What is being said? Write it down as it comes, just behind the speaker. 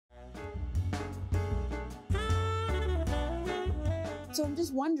So I'm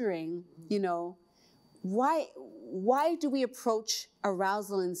just wondering, you know, why do we approach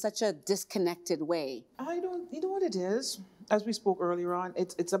arousal in such a disconnected way? You know what it is? As we spoke earlier on,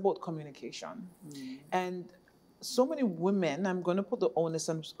 it's about communication. And so many women, I'm going to put the onus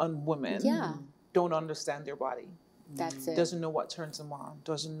on women, don't understand their body. That's it. Doesn't know what turns them on,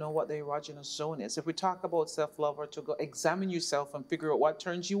 doesn't know what the erogenous zone is. If we talk about self-love or to go examine yourself and figure out what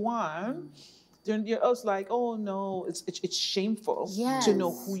turns you on, then you're also like, oh no, it's shameful to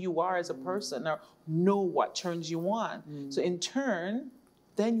know who you are as a person or know what turns you on. So in turn,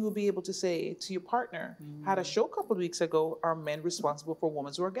 then you will be able to say to your partner, had a show a couple of weeks ago, are men responsible for a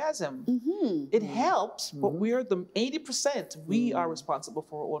woman's orgasm? It helps, but we're the 80%, we are responsible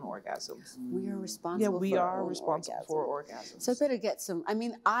for our own orgasms. We are responsible for our own responsible for our orgasms. So I better get some, I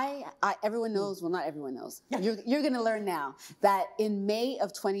mean, everyone knows, well, not everyone knows. You're going to learn now that in May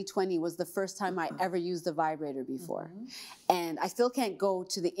of 2020 was the first time I ever used a vibrator before. And I still can't go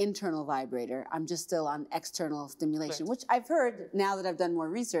to the internal vibrator. I'm just still on external stimulation, which I've heard now that I've done more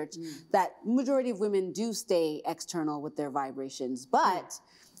research, that majority of women do stay external with their vibrations, but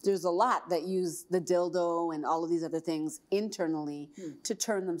there's a lot that use the dildo and all of these other things internally to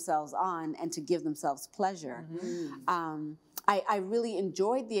turn themselves on and to give themselves pleasure. I really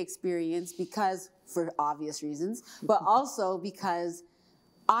enjoyed the experience because, for obvious reasons, but also because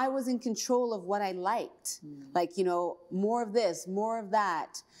I was in control of what I liked. Like, you know, more of this, more of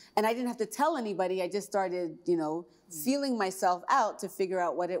that. And I didn't have to tell anybody. I just started, you know, feeling myself out to figure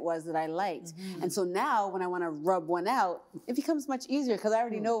out what it was that I liked. And so now when I want to rub one out, it becomes much easier because I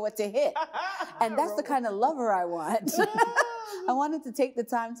already know what to hit. And that's the kind of lover I want. I wanted to take the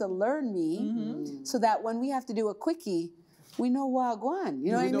time to learn me so that when we have to do a quickie, we know Wagwan.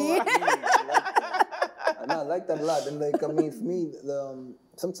 You know what I mean? And I like that a lot. And like, I mean, for me,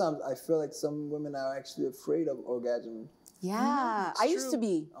 sometimes I feel like some women are actually afraid of orgasm. Yeah, I used to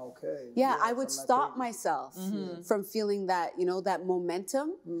be. Okay. Yeah, I would stop myself from feeling that, you know, that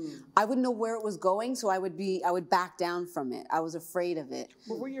momentum. I wouldn't know where it was going, so I would back down from it. I was afraid of it.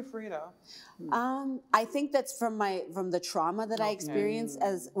 What were you afraid of? I think that's from the trauma that I experienced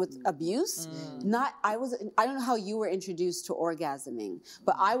with abuse. I don't know how you were introduced to orgasming,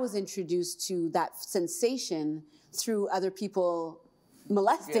 but I was introduced to that sensation through other people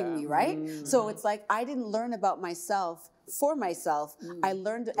molesting me, right? So it's like I didn't learn about myself for myself. I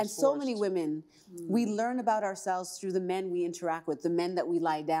learned, and so many women, we learn about ourselves through the men we interact with, the men that we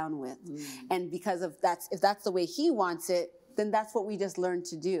lie down with. And because of if that's the way he wants it, then that's what we just learned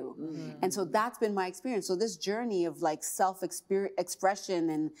to do. And so that's been my experience. So this journey of like self-expression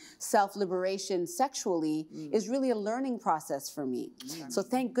and self-liberation sexually is really a learning process for me. So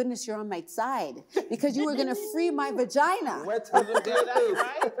thank goodness you're on my side, because you were going to free my vagina. We're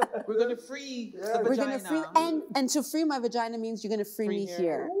going to free the vagina. We're going to free, and to free my vagina means you're going to free me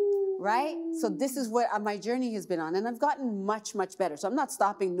here. Right? So this is what my journey has been on. And I've gotten much, much better. So I'm not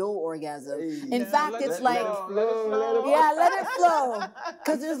stopping no orgasm. In fact, it's like, let it flow.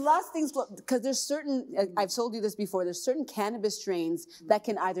 Because there's lots of things, because there's certain, I've told you this before, there's certain cannabis strains that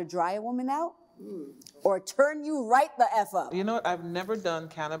can either dry a woman out or turn you right the F up. You know what? I've never done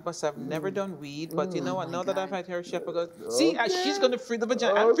cannabis. I've never done weed. But you know what? Now that I've had hair chef, I go, see, she's going to free the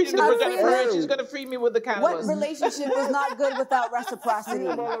vagina. I'm freeing the vagina for her. She's going to free me with the cannabis. What relationship is not good without reciprocity?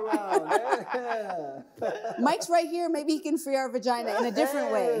 Mike's right here. Maybe he can free our vagina in a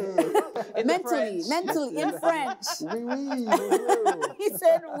different way. mentally, in French. Oui, oui. He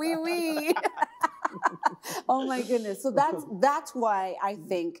said, oui, oui. Oh my goodness. So that's why I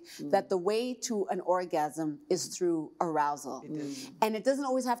think that the way to an orgasm is through arousal. And it doesn't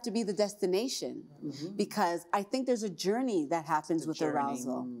always have to be the destination, because I think there's a journey that happens with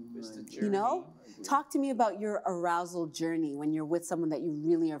arousal. You know? Talk to me about your arousal journey when you're with someone that you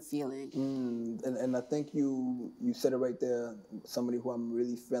really are feeling. And I think you said it right there, somebody who I'm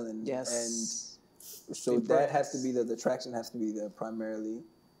really feeling. Yes. And so that has to be the attraction has to be there primarily.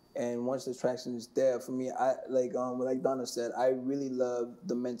 And once the attraction is there, for me, I like Donna said, I really love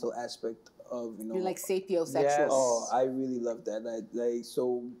the mental aspect of, you know. You're like sapiosexual. Yes. Oh, I really love that.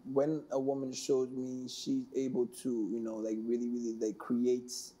 So when a woman shows me she's able to, you know, like really, really like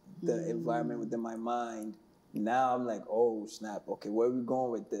creates the environment within my mind, now I'm like, oh snap, okay, where are we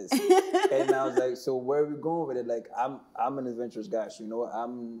going with this? And I was like, so where are we going with it? Like I'm an adventurous guy, so you know what,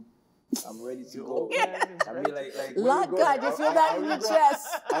 I'm ready to go. I mean, like Lord God, you feel that in your chest.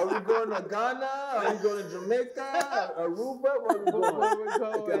 Are we going to Ghana? Are we going to Jamaica? Aruba? Where are we going?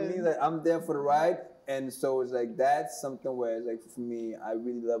 Like, I mean, like, I'm there for the ride. And so it's like, that's something where it's like, for me, I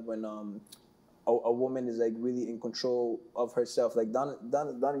really love when a woman is like really in control of herself. Like Donna,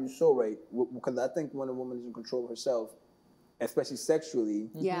 you're so right. Because I think when a woman is in control of herself, especially sexually,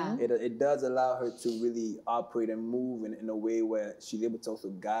 it does allow her to really operate and move in a way where she's able to also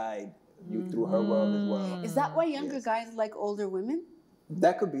guide you through her world as well. Is that why younger guys like older women?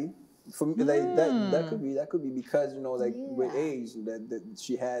 That could be. For me, like that could be because, you know, like with age, that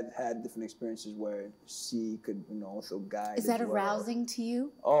she had different experiences where she could, you know, also guide. Is that arousing to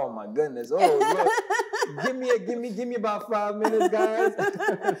you? Oh my goodness! Oh, look. give me about 5 minutes, guys.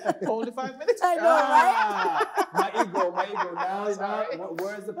 Only 5 minutes. I know, right? My ego. Now,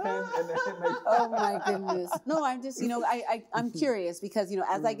 where's the pen? And then, like, oh my goodness! No, I'm just, you know, I'm curious because, you know,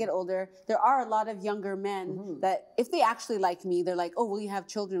 as I get older, there are a lot of younger men that if they actually like me, they're like, oh, will you have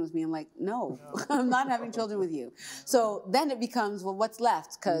children with me? I'm like, no, I'm not having children with you. So then it becomes, well, what's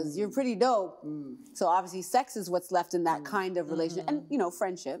left? Because you're pretty dope. So obviously sex is what's left in that kind of relationship and, you know,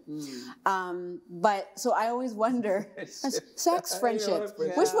 friendship. But so I always wonder, sex, friendship,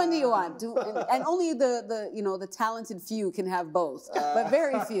 which one do you want? And only the you know, the talented few can have both, but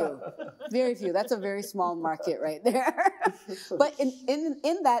very few. That's a very small market right there. But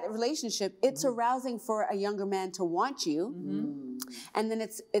in that relationship, it's arousing for a younger man to want you. And then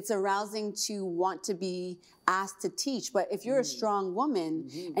it's arousing to want to be asked to teach. But if you're a strong woman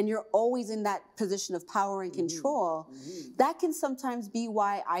and you're always in that position of power and control, that can sometimes be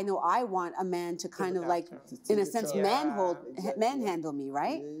why I know I want a man to kind of like, in a sense, manhandle me,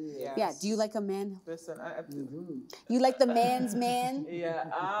 right? Yes. Yeah. Do you like a man? Listen, You like the man's man?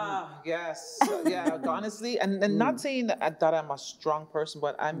 Yes. Yeah, honestly, and not saying that I'm a strong person,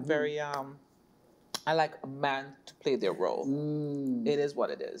 but I'm very, I like a man to play their role. It is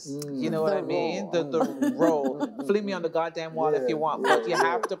what it is. You know what I mean? The role. Fling me on the goddamn wall if you want, but you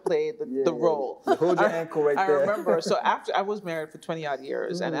have to play the role. Hold your ankle right there. I remember, so after I was married for 20 odd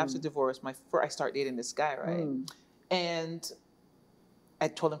years, and after divorce, I started dating this guy, right? And I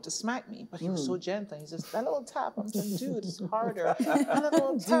told him to smack me, but he was so gentle. He's just, that little tap. I'm saying, dude, it's harder. That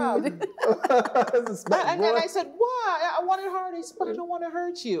little tap. And I said, why? I want it harder. He said, but I don't want to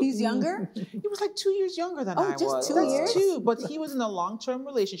hurt you. He's younger? He was like 2 years younger than I was. Just 2 years? That's 2, but he was in a long-term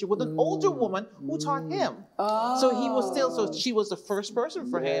relationship with an older woman who taught him. So he was still, so she was the first person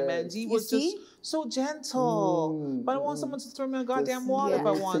for him, and he was just so gentle. But I want someone to throw me on a goddamn wall if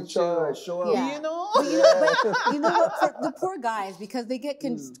I want to. You know? But you know what? For the poor guys, because they get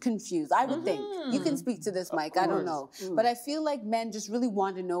confused. I would think. You can speak to this, Mike. I don't know. But I feel like men just really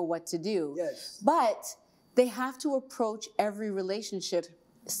want to know what to do. But they have to approach every relationship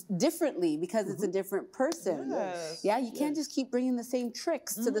differently because it's a different person. Yeah, you can't just keep bringing the same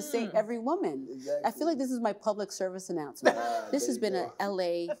tricks to the same every woman. I feel like this is my public service announcement. This has been an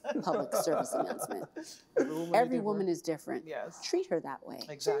LA public service announcement. Every woman is different. Treat her that way.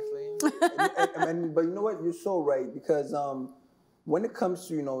 Exactly. But you know what? You're so right because when it comes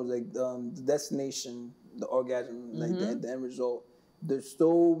to, you know, like the destination, the orgasm, like the end result, there's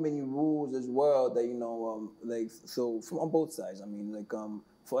so many rules as well that, you know, like, so from on both sides. I mean, like,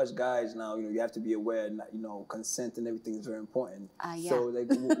 for us guys now, you know, you have to be aware, you know, consent and everything is very important. So, like,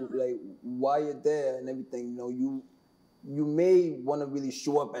 like while you're there and everything, you know, you may want to really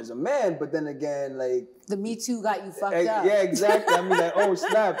show up as a man, but then again, like, the Me Too got you fucked up. Yeah, exactly. I mean, like, oh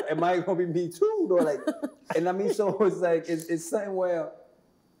snap, am I gonna be Me Too? Or like, and I mean, so it's like it's something where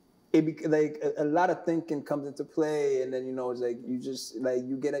like a lot of thinking comes into play, and then, you know, it's like you just like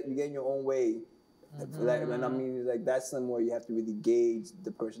you get in your own way. Like, and I mean, like, that's somewhere you have to really gauge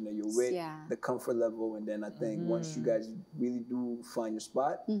the person that you're with, the comfort level, and then I think once you guys really do find your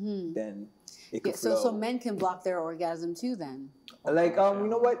spot, then it can flow. So men can block their orgasm too, then. Like, you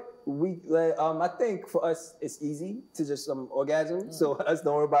know what? We like, I think for us it's easy to just orgasm, so us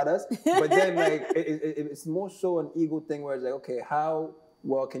don't worry about us. But then, like, it's more so an ego thing where it's like, okay, how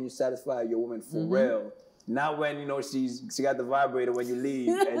well can you satisfy your woman for real? Not when, you know, she got the vibrator when you leave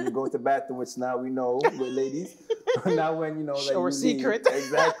and you go to the bathroom, which now we know with ladies. Not when, you know, like, show her secret.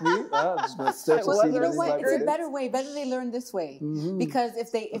 Exactly. Well, you know what? It's a better way. Better they learn this way. Because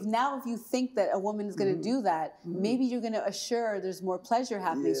if you think that a woman is going to do that, maybe you're going to assure there's more pleasure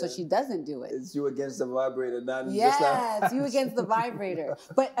happening, so she doesn't do it. It's you against the vibrator, not it's you against the vibrator.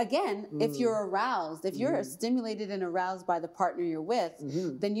 But again, if you're aroused, if you're stimulated and aroused by the partner you're with,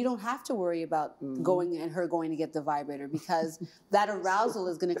 then you don't have to worry about going and her going to get the vibrator, because that arousal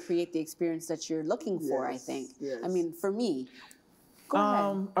is going to create the experience that you're looking for, I think. I mean, for me, go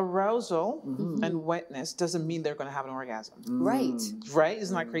ahead. Arousal and wetness doesn't mean they're going to have an orgasm. Right. Right?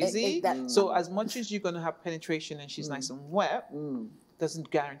 Isn't that crazy? So as much as you're going to have penetration and she's nice and wet, doesn't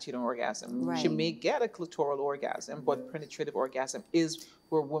guarantee an orgasm. She may get a clitoral orgasm, but penetrative orgasm is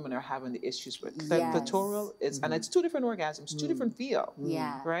where women are having the issues with. Yes. Clitoral is, and it's two different orgasms, two different feel.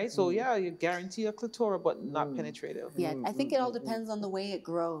 Yeah. Right? So yeah, you guarantee a clitoral, but not penetrative. Yeah, I think it all depends on the way it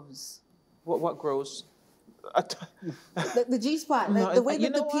grows. What grows? The G-spot, No, the way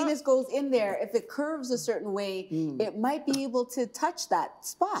that the what? penis goes in there, if it curves a certain way, it might be able to touch that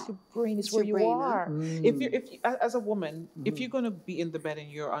spot. Your brain is It's where your you brain, huh? are. If you, as a woman, if you're going to be in the bed and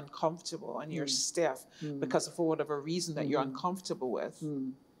you're uncomfortable and you're stiff because of for whatever reason that you're uncomfortable with,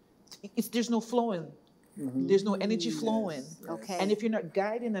 there's no flowing. There's no energy flowing. Okay. And if you're not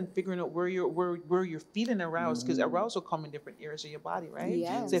guiding and figuring out where you're feeling aroused, because arousal come in different areas of your body, right?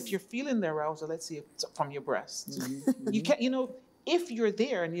 Yes. So if you're feeling the arousal, let's say it's from your breast, you can't, if you're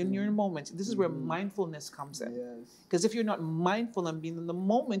there and you're in the moment, this is where mindfulness comes in. Yes. Because if you're not mindful and being in the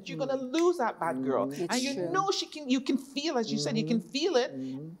moment, you're gonna lose that bad girl. It's And you true. know you can feel, as you said, you can feel it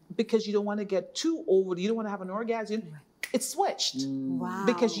because you don't want to get too over. You don't want to have an orgasm. It's switched. Wow.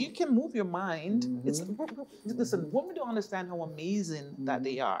 Because you can move your mind. Listen, women don't understand how amazing that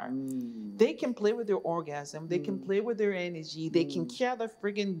they are. They can play with their orgasm. They can play with their energy. They can carry their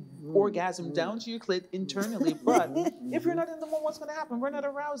friggin' orgasm down to your clit internally. But if you're not in the moment, what's going to happen? We're not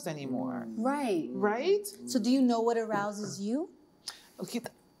aroused anymore. Right. Right? So do you know what arouses you? Okay,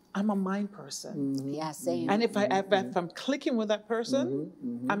 I'm a mind person. Yeah, same. And if I'm clicking with that person,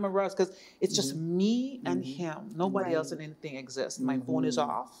 I'm aroused because it's just me and him. Nobody else and anything exists. My phone is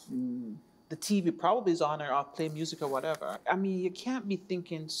off. The TV probably is on or I'll play music or whatever. I mean, you can't be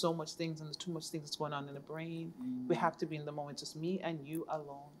thinking so much things and there's too much things that's going on in the brain. We have to be in the moment, just me and you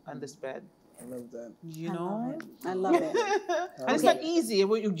alone on this bed. I love that. You know? I love it. And it's not easy.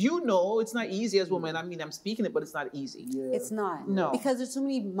 Well, it's not easy as women. I mean, I'm speaking it, but it's not easy. Yeah. It's not. No. Because there's so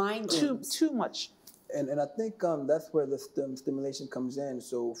many mind games. Too much. And I think that's where the stimulation comes in.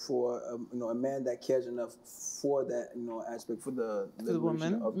 So for a man that cares enough for that aspect, for the liberation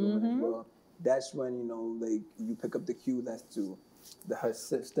woman. of the woman as well, that's when like you pick up the cue as to her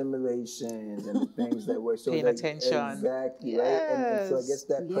stimulations and the things that were so paying attention. Exactly, right? And so I guess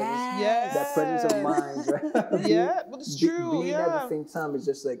that presence, that presence of mind, right? Yeah, but it's true. Being at the same time, it's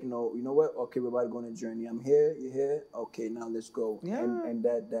just like, you know what? Okay, we're about to go on a journey. I'm here, you're here. Okay, now let's go. Yeah. And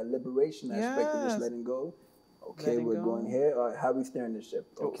that liberation aspect of just letting go. Okay, we're going here. All right, how we steering the ship?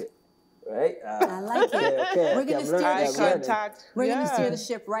 Okay. Right? I like it. Okay, We're going to steer Eye the ship. contact. We're going to steer the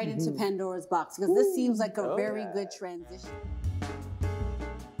ship right into Pandora's box because this seems like a very good transition.